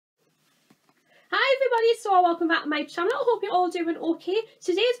everybody, so welcome back to my channel. I hope you're all doing okay.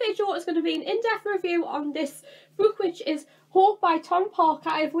 Today's video is going to be an in-depth review on this book, which is Hope by Tom Parker.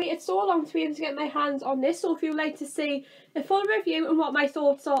 I've waited so long to be able to get my hands on this, so if you'd like to see a full review and what my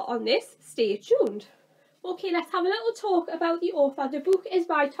thoughts are on this, stay tuned. Okay, let's have a little talk about the author. The book is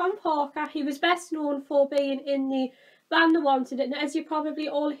by Tom Parker. He was best known for being in the band The Wanted, and as you probably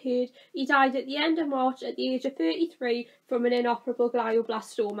all heard, he died at the end of March at the age of 33 from an inoperable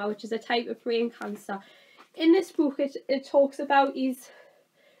glioblastoma, which is a type of brain cancer. In this book, it talks about his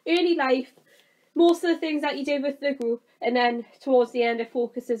early life, most of the things that he did with the group, and then towards the end it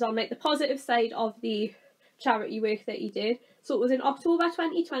focuses on like the positive side of the charity work that he did. So it was in October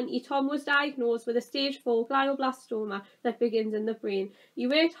 2020, Tom was diagnosed with a stage 4 glioblastoma that begins in the brain. He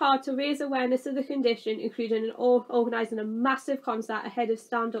worked hard to raise awareness of the condition, including organising a massive concert ahead of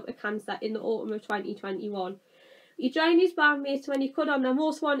Stand Up to Cancer in the autumn of 2021. He joined his bandmates when he could on their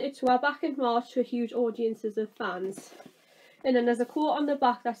Most Wanted tour back in March to huge audiences of fans. And then there's a quote on the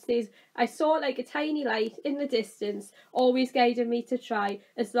back that says, "I saw it like a tiny light in the distance, always guiding me to try,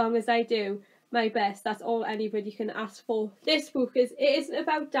 as long as I do my best. That's all anybody can ask for." This book it isn't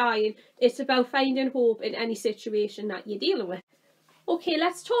about dying, it's about finding hope in any situation that you're dealing with. Okay,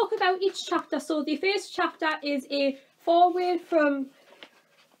 let's talk about each chapter. So the first chapter is a foreword from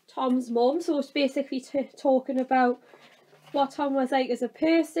Tom's mum, so it's basically talking about what Tom was like as a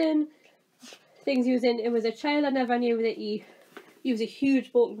person, things he was in as a child. I never knew that he was a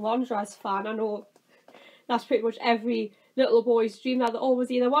huge Bolton Wanderers fan. I know that's pretty much every little boy's dream, that they always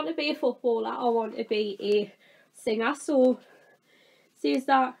either want to be a footballer or want to be a singer. So says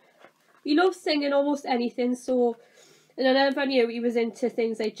that he loves singing almost anything, so, and I never knew he was into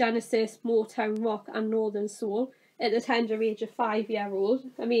things like Genesis, Motown, rock and Northern Soul at the tender age of 5-year-old.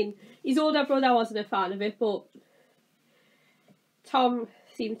 I mean, his older brother wasn't a fan of it, but Tom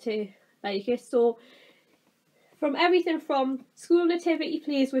seemed to like it. So from everything from school nativity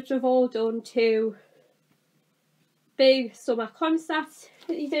plays, which we've all done, to big summer concerts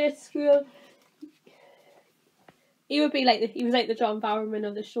that he did at school, he was like the John Barrowman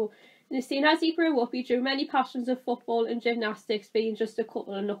of the show. And the scene, as he grew up, he drew many passions of football and gymnastics, being just a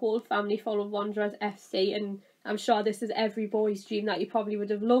couple, and the whole family followed Wanderers FC. And I'm sure this is every boy's dream, that he probably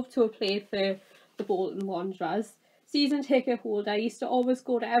would have loved to have played for the Bolton Wanderers. Season ticket holder, he used to always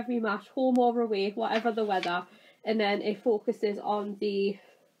go to every match, home or away, whatever the weather. And then it focuses on the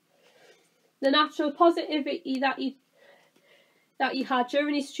natural positivity that he had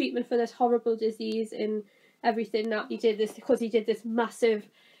during his treatment for this horrible disease, and everything that he did this because he did this massive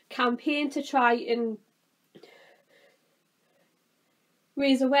campaign to try and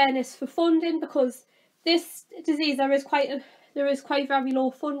raise awareness for funding, because this disease there is quite very low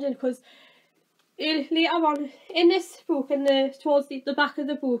funding, because later on in this book, towards the back of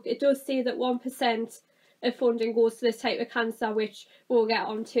the book, it does say that 1% of funding goes to this type of cancer, which we'll get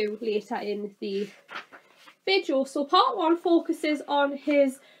onto later in the video. So part 1 focuses on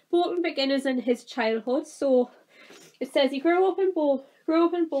his Bolton beginners and his childhood. So it says he grew up in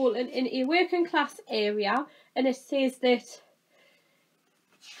Bolton in a working class area, and it says that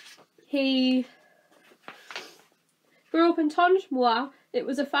he grew up in Tongemoor. It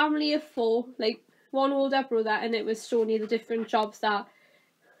was a family of 4, like one older brother, and it was showing you the different jobs that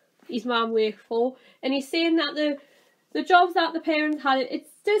his mum worked for. And he's saying that the jobs that the parents had, it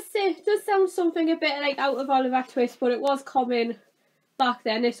does sound something a bit like out of Oliver Twist, but it was common back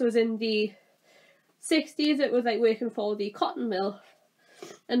then. This was in the 60s. It was like working for the cotton mill,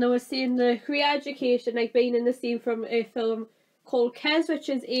 and they were seeing the career education like being in the scene from a film called Kes, which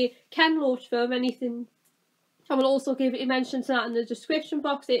is a Ken Loach film. I will also give a mention to that in the description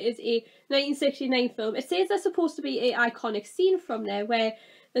box. It is a 1969 film. It says there's supposed to be an iconic scene from there where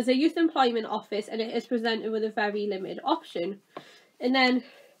there's a youth employment office, and it is presented with a very limited option. And then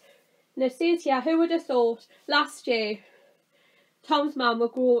it says here, who would have thought last year Tom's mum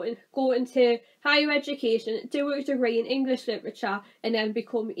would go into higher education, do a degree in English literature, and then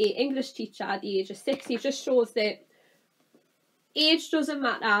become an English teacher at the age of 60. It just shows that age doesn't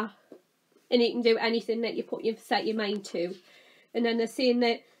matter, and you can do anything that you set your mind to. And then they're saying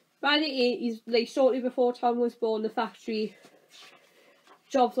that by the 80s, like shortly before Tom was born, the factory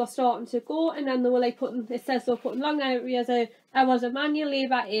jobs were starting to go, and then they were like putting long hours of manual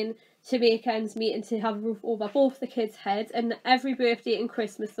labour in to make ends meet and to have a roof over both the kids' heads. And every birthday and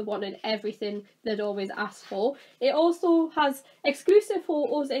Christmas they wanted everything they'd always asked for. It also has exclusive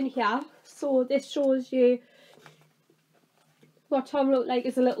photos in here, so this shows you what Tom looked like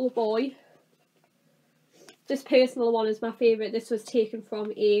as a little boy. This personal one is my favourite. This was taken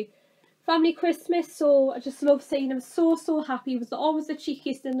from a family Christmas, so I just love seeing him so happy. He was always the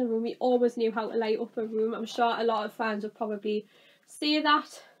cheekiest in the room. He always knew how to light up a room. I'm sure a lot of fans would probably say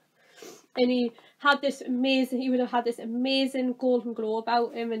that. And he would have had this amazing golden glow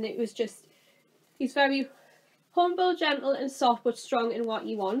about him, and it was just, he's very humble, gentle and soft, but strong in what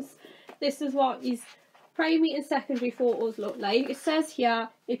he wants. This is what his primary and secondary photos look like. It says here,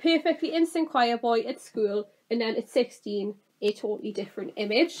 a perfectly instant choir boy at school, and then at 16, a totally different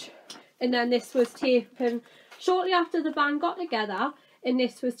image. And then this was taken shortly after the band got together, and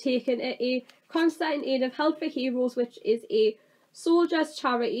this was taken at a concert in aid of Help for Heroes, which is a soldiers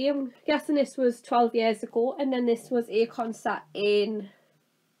charity. I'm guessing this was 12 years ago, and then this was a concert in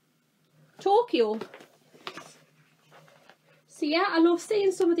Tokyo. So yeah, I love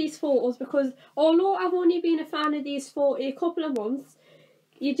seeing some of these photos, because although I've only been a fan of these for a couple of months,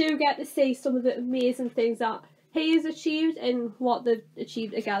 you do get to see some of the amazing things that he has achieved and what they've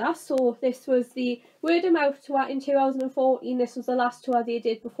achieved together. So this was the Word of Mouth tour in 2014. This was the last tour they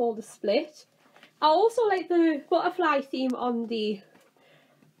did before the split. I also like the butterfly theme on the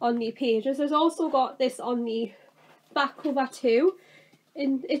pages. There's also got this on the back cover too.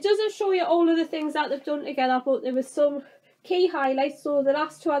 And it doesn't show you all of the things that they've done together, but there was some key highlights. So the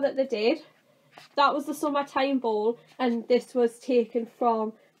last tour that they did, that was the Summertime Ball, and this was taken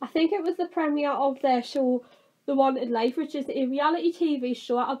from, I think it was the premiere of their show The Wanted Life, which is a reality TV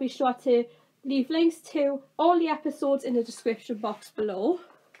show. I'll be sure to leave links to all the episodes in the description box below.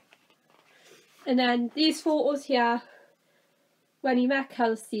 And then these photos here, when he met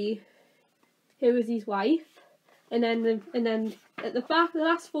Kelsey, who was his wife, and then at the back, the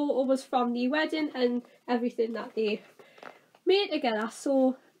last photo was from the wedding and everything that they made together.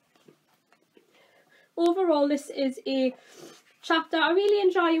 So overall, this is a chapter. I really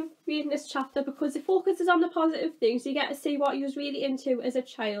enjoy reading this chapter because it focuses on the positive things. You get to see what he was really into as a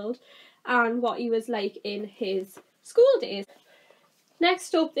child and what he was like in his school days.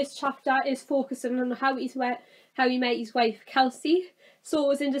 Next up, this chapter is focusing on how he met his wife Kelsey. So it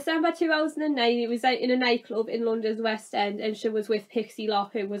was in December 2009. He was out in a nightclub in London's West End, and she was with Pixie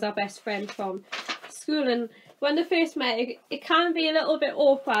Locke, who was our best friend from school. And when they first met, it can be a little bit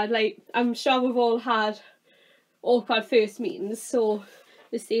awkward. Like, I'm sure we've all had awkward first meetings. So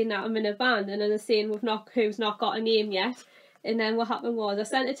they're saying that I'm in a band, and then they're saying who's not got a name yet. And then what happened was, I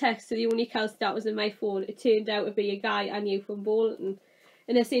sent a text to the only Kelsey that was in my phone. It turned out to be a guy I knew from Bolton.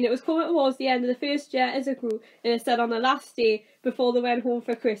 And they're saying it was coming towards the end of the first year as a group, and it said on the last day before they went home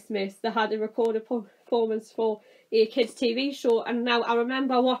for Christmas, they had a recorded performance for a kids TV show. And now I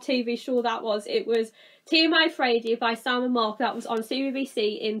remember what TV show that was. It was TMI Friday by Sam and Mark. That was on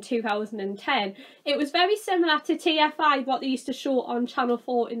CBBC in 2010. It was very similar to TFI, what they used to show on Channel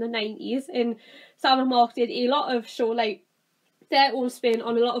 4 in the 90s. And Sam and Mark did a lot of show, like their own spin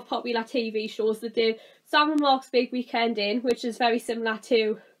on a lot of popular TV shows. They did Sam and Mark's Big Weekend In, which is very similar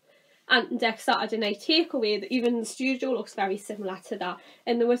to Ant and Dec's Saturday Night Takeaway. Even the studio looks very similar to that.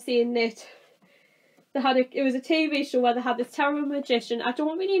 And they were saying that it was a TV show where they had this terrible magician. I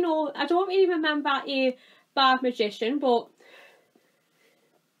don't really remember a bad magician, but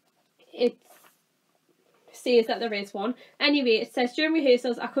it says that there is one. Anyway, it says, during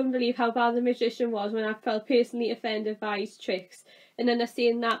rehearsals, I couldn't believe how bad the magician was when I felt personally offended by his tricks. And then they're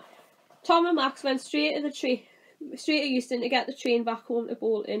saying that Tom and Max went straight to Euston to get the train back home to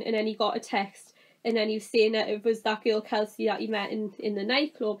Bolton, and then he got a text, and then he was saying that it was that girl Kelsey that he met in the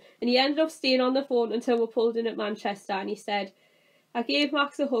nightclub, and he ended up staying on the phone until we pulled in at Manchester, and he said, I gave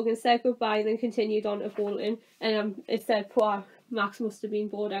Max a hug and said goodbye, and then continued on to Bolton. And it said poor Max must have been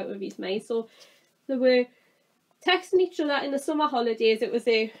bored out of his mind. So they were texting each other in the summer holidays.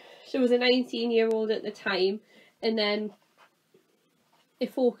 She was a 19-year-old at the time, and then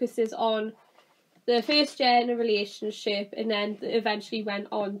it focuses on the first year in a relationship, and then they eventually went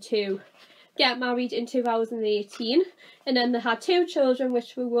on to get married in 2018, and then they had 2 children,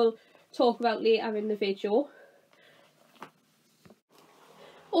 which we will talk about later in the video.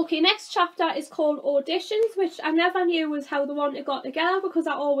 Okay, next chapter is called Auditions, which I never knew was how the one got together, because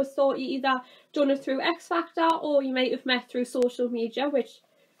I always thought you either done it through X Factor or you might have met through social media, which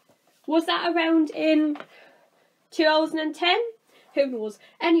was that around in 2010? Who knows?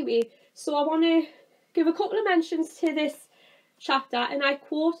 Anyway, so I want to give a couple of mentions to this chapter, and I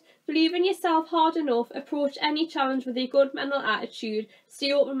quote, believe in yourself hard enough, approach any challenge with a good mental attitude,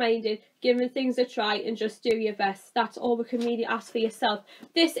 stay open-minded, giving things a try, and just do your best. That's all we can really ask for yourself.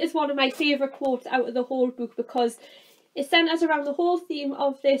 This is one of my favourite quotes out of the whole book, because it centres around the whole theme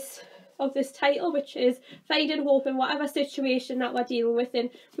of this title, which is finding hope in whatever situation that we're dealing with. And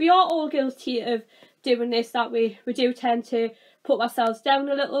we are all guilty of doing this, that we do tend to put ourselves down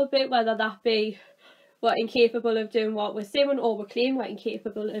a little bit, whether that be we're incapable of doing what we're doing, or we claim we're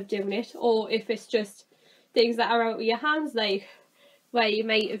incapable of doing it, or if it's just things that are out of your hands, like where you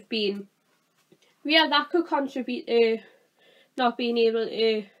might have been, yeah, that could contribute to not being able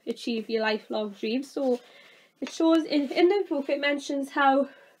to achieve your lifelong dreams. So it shows in the book, it mentions how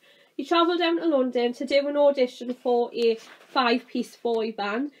he travelled down to London to do an audition for a 5-piece boy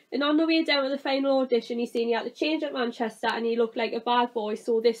band, and on the way down to the final audition he seen he had to change at Manchester and he looked like a bad boy,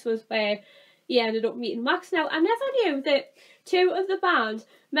 so this was where he ended up meeting Max. Now, I never knew that 2 of the band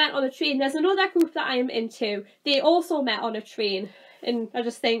met on a train. There's another group that I am into, they also met on a train, and I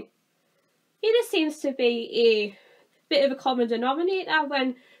just think it just seems to be a bit of a common denominator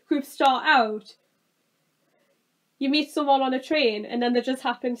when groups start out. You meet someone on a train and then they just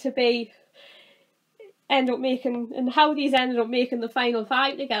happen to end up making, and how these ended up making the final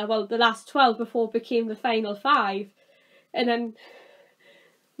 5 together, well, the last 12 before it became the final 5, and then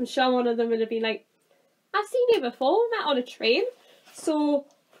I'm sure one of them would have been like, I've seen you before, we met on a train. So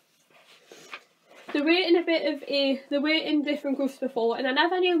they were in different groups before, and I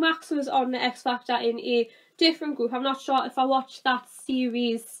never knew Max was on the X Factor in a different group. I'm not sure if I watched that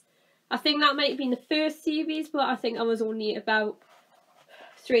series. I think that might have been the first series, but I think I was only about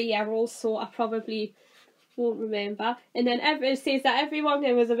 3 years old, so I probably won't remember. And then it says that everyone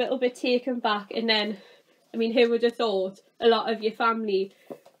there was a little bit taken back, and then, I mean, who would have thought a lot of your family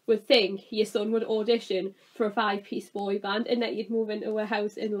would think your son would audition for a 5-piece boy band and that you'd move into a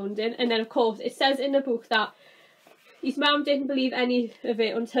house in London. And then, of course, it says in the book that his mum didn't believe any of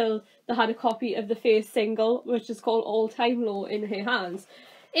it until they had a copy of the first single, which is called All Time Low, in her hands.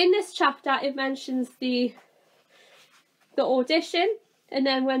 In this chapter, it mentions the audition, and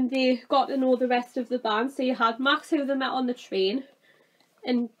then when they got to know the rest of the band. So you had Max, who they met on the train,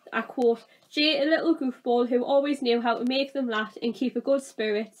 and I quote, Jay, a little goofball who always knew how to make them laugh and keep a good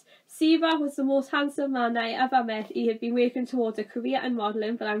spirits. Siva was the most handsome man I ever met. He had been working towards a career in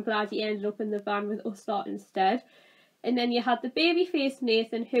modelling, but I'm glad he ended up in the band with us lot instead. And then you had the baby-faced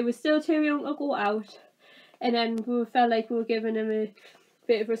Nathan, who was still too young to go out, and then we felt like we were giving him a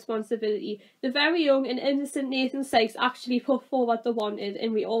bit of responsibility. The very young and innocent Nathan Sykes actually put forward what they wanted,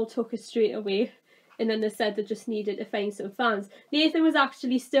 and we all took it straight away. And then they said they just needed to find some fans. Nathan was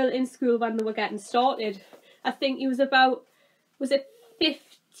actually still in school when they were getting started. I think he was about, was it 15?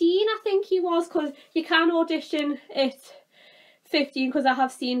 I think he was, because you can audition at 15, because I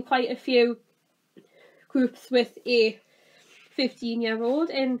have seen quite a few groups with a 15-year-old,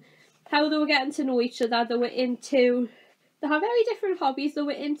 and how they were getting to know each other. They have very different hobbies. They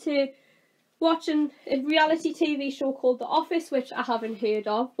were into watching a reality TV show called The Office, which I haven't heard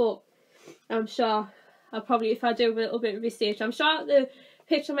of, but I'm sure I'll probably, if I do a little bit of research, I'm sure the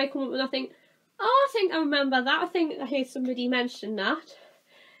picture might come up and I think, oh, I think I remember that. I think I heard somebody mention that.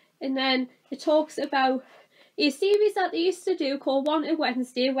 And then it talks about a series that they used to do called Wanted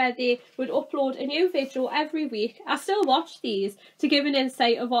Wednesday, where they would upload a new video every week. I still watch these to give an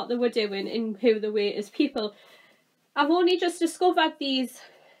insight of what they were doing and who they were as people. I've only just discovered these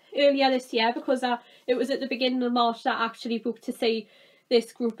earlier this year, because it was at the beginning of March that I actually booked to see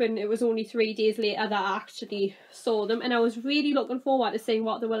this group, and it was only 3 days later that I actually saw them, and I was really looking forward to seeing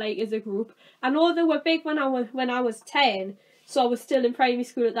what they were like as a group. I know they were big when I was 10, so I was still in primary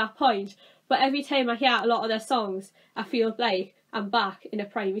school at that point, but every time I hear a lot of their songs I feel like I'm back in a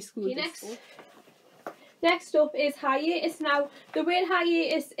primary school. Okay, next up is hiatus. Now, the word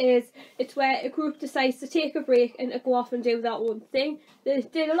hiatus it's where a group decides to take a break and to go off and do their own thing. They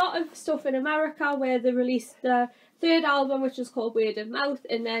did a lot of stuff in America where they released the 3rd album, which was called Word of Mouth,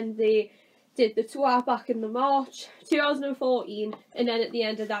 and then they did the tour back in the March 2014, and then at the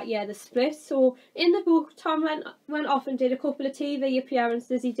end of that year they split. So in the book, Tom went off and did a couple of TV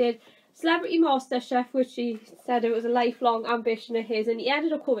appearances. He did Celebrity MasterChef, which he said it was a lifelong ambition of his, and he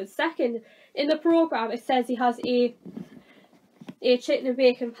ended up coming second. In the programme, it says he has a chicken and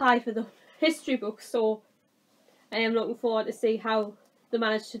bacon pie for the history book, so I am looking forward to see how they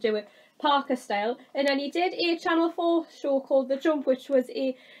managed to do it Parker style. And then he did a Channel 4 show called The Jump, which was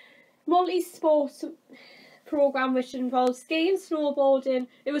a multi-sport programme which involved skiing, snowboarding.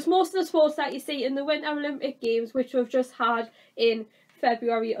 It was most of the sports that you see in the Winter Olympic Games, which we've just had in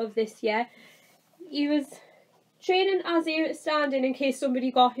February of this year. He was training as a stand-in in case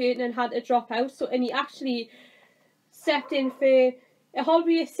somebody got hurt and had to drop out, and he actually stepped in for a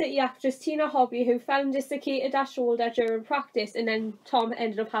Hollywood City actress, Tina Hobby, who fell and dislocated her shoulder during practice, and then Tom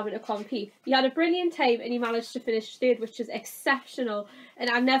ended up having to compete. He had a brilliant time and he managed to finish 3rd, which is exceptional, and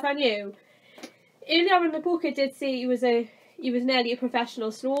I never knew. Earlier in the book it did say he was nearly a professional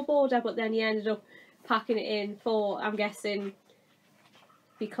snowboarder, but then he ended up packing it in for, I'm guessing,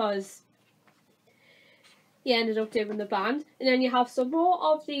 because he ended up doing the band. And then you have some more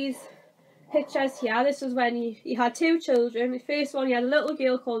of these pictures here. This was when he had 2 children. The first one, he had a little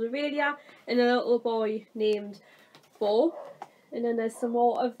girl called Aurelia and a little boy named Bo. And then there's some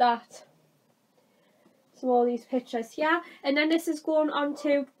more of that. So all these pictures here. And then this is going on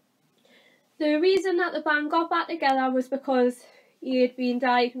to the reason that the band got back together was because he had been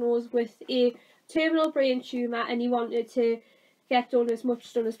diagnosed with a terminal brain tumour and he wanted to get done as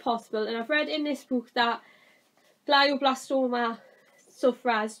much done as possible. And I've read in this book that glioblastoma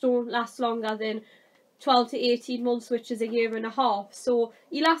sufferers don't last longer than 12 to 18 months, which is a year and a half. So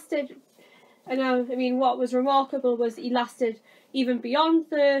he lasted, and I mean what was remarkable was he lasted even beyond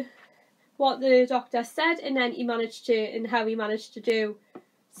what the doctor said, and then he managed to do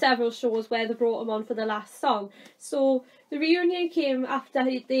several shows where they brought him on for the last song. So the reunion came after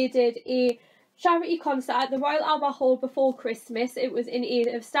they did a charity concert at the Royal Albert Hall before Christmas. It was in aid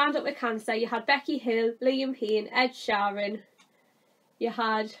of Stand Up with Cancer. You had Becky Hill, Liam Payne, Ed Sheeran, you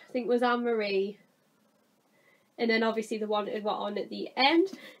had, I think it was Anne-Marie, and then obviously the Wanted were on at the end.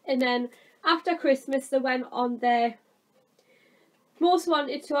 And then after Christmas they went on their Most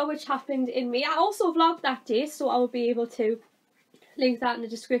Wanted tour, which happened in May. I also vlogged that day, so I will be able to link that in the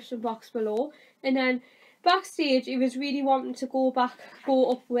description box below. And then backstage he was really wanting to go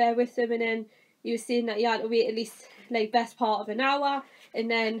up there with them, and then he was saying that he had to wait at least like best part of an hour, and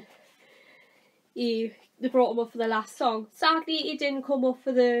then they brought him up for the last song. Sadly he didn't come up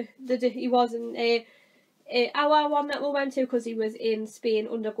for he wasn't our one that we went to because he was in Spain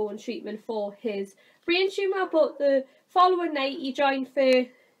undergoing treatment for his brain tumour, but the following night he joined for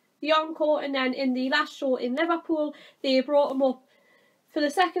the encore, and then in the last show in Liverpool they brought him up for the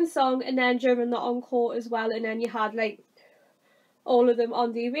second song and then during the encore as well, and then you had like all of them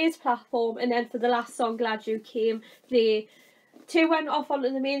on the raised platform. And then for the last song, Glad You Came, they 2 went off onto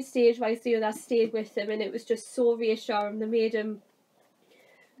the main stage whilst the others stayed with them, and it was just so reassuring. They made him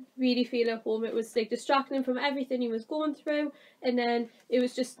really feel at home. It was like distracting him from everything he was going through, and then it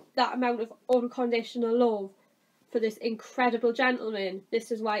was just that amount of unconditional love for this incredible gentleman.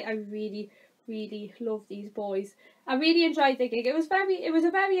 This is why I really love these boys. I really enjoyed the gig. It was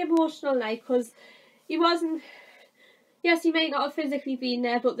a very emotional night because he wasn't, yes, he might not have physically been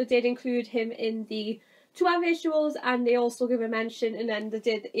there, but they did include him in the tour visuals, and they also give a mention, and then they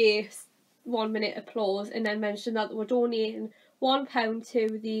did a 1-minute applause and then mentioned that they were donating £1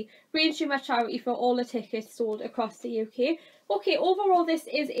 to the Brain Tumour charity for all the tickets sold across the UK. Okay, overall this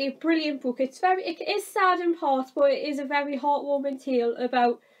is a brilliant book. It is sad in parts, but it is a very heartwarming tale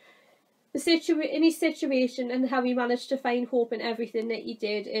about his situation and how he managed to find hope in everything that he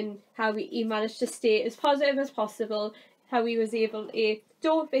did, and how he managed to stay as positive as possible, how he was able to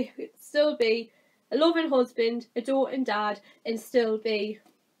still be a loving husband, a doting dad, and still be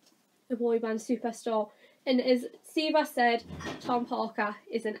a boy band superstar. And as Siva said, Tom Parker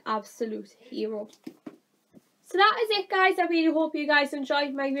is an absolute hero. So that is it, guys. I really hope you guys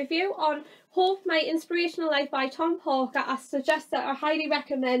enjoyed my review on Hope, My Inspirational Life by Tom Parker. I highly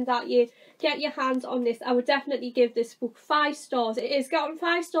recommend that you get your hands on this. I would definitely give this book 5 stars. It has gotten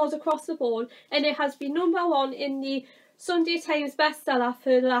 5 stars across the board, and it has been #1 in the Sunday Times bestseller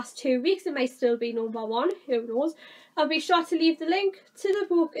for the last 2 weeks. It may still be #1, who knows. I'll be sure to leave the link to the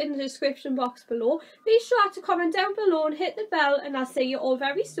book in the description box below. Be sure to comment down below and hit the bell, and I'll see you all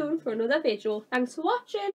very soon for another video. Thanks for watching.